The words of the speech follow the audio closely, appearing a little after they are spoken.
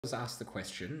Was asked the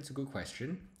question, it's a good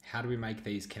question, how do we make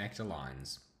these connector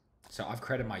lines? So I've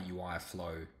created my UI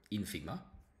flow in Figma,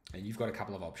 and you've got a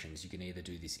couple of options. You can either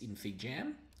do this in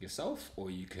Figjam yourself,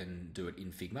 or you can do it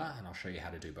in Figma, and I'll show you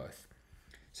how to do both.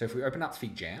 So if we open up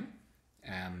Figjam,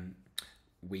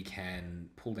 we can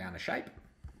pull down a shape.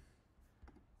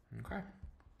 Okay.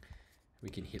 We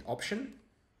can hit Option,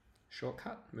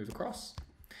 shortcut, move across.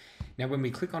 Now when we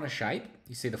click on a shape,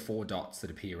 you see the 4 dots that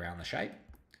appear around the shape.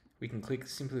 We can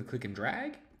simply click and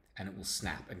drag, and it will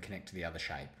snap and connect to the other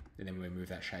shape. And then when we move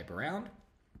that shape around,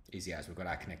 easy as, we've got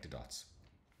our connector dots.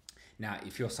 Now,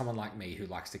 if you're someone like me who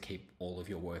likes to keep all of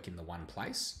your work in the one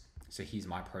place, so here's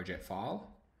my project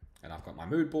file, and I've got my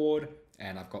mood board,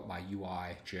 and I've got my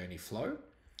UI journey flow.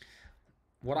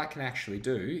 What I can actually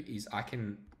do is I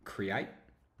can create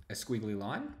a squiggly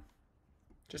line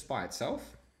just by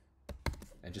itself,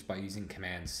 and just by using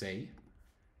Command C,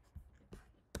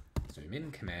 zoom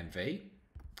in, Command V,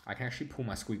 I can actually pull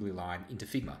my squiggly line into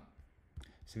Figma.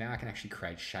 So now I can actually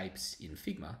create shapes in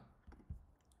Figma,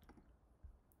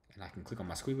 and I can click on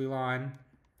my squiggly line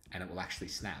and it will actually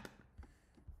snap.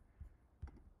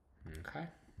 Okay,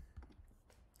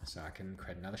 so I can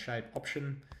create another shape,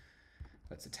 Option,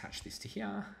 let's attach this to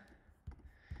here,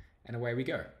 and away we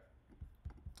go.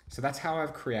 So that's how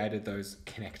I've created those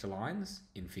connector lines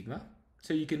in Figma.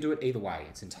 So you can do it either way,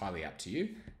 it's entirely up to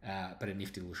you, but a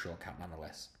nifty little shortcut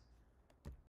nonetheless.